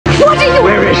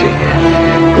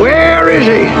is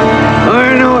he?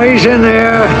 I know he's in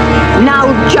there. Now,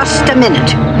 just a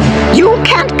minute. You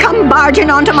can't come barging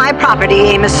onto my property,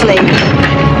 Amos Slade.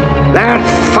 That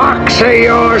fox of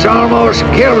yours almost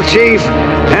killed Chief,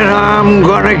 and I'm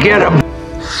gonna get him.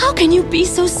 How can you be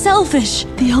so selfish?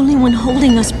 The only one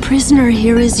holding us prisoner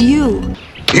here is you.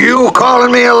 You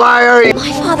calling me a liar?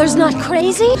 My father's not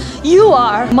crazy. You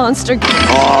are, monster.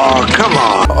 Oh, come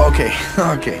on.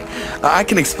 Okay. I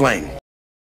can explain.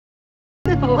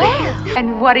 Well,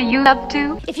 and what are you up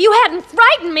to? If you hadn't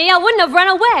frightened me, I wouldn't have run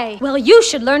away. Well, you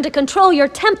should learn to control your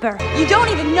temper. You don't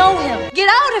even know him. Get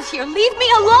out of here. Leave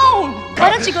me alone. Why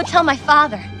don't you go tell my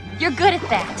father? You're good at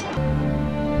that.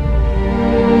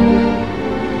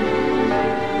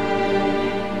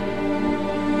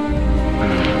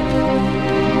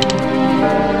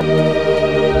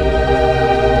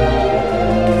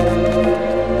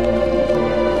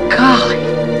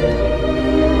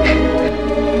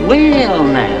 Well,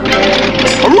 now.